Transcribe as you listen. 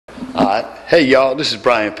Hey y'all, this is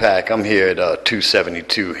Brian Pack. I'm here at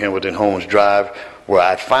 272 Hamilton Homes Drive, where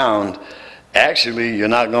I found, actually, you're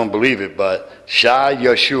not going to believe it, but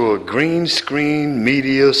Yahshua Green Screen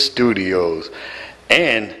Media Studios.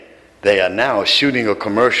 And they are now shooting a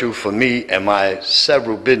commercial for me and my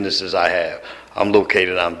several businesses I have. I'm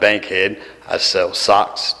located on Bankhead. I sell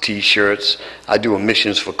socks, t-shirts. I do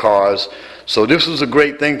emissions for cars. So this was a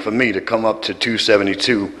great thing for me to come up to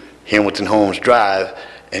 272 Hamilton Homes Drive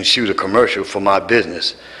and shoot a commercial for my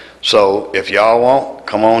business. So if y'all want,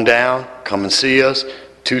 come on down, come and see us.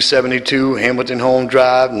 272 Hamilton Home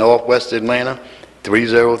Drive, Northwest Atlanta,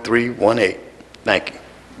 30318. Thank you.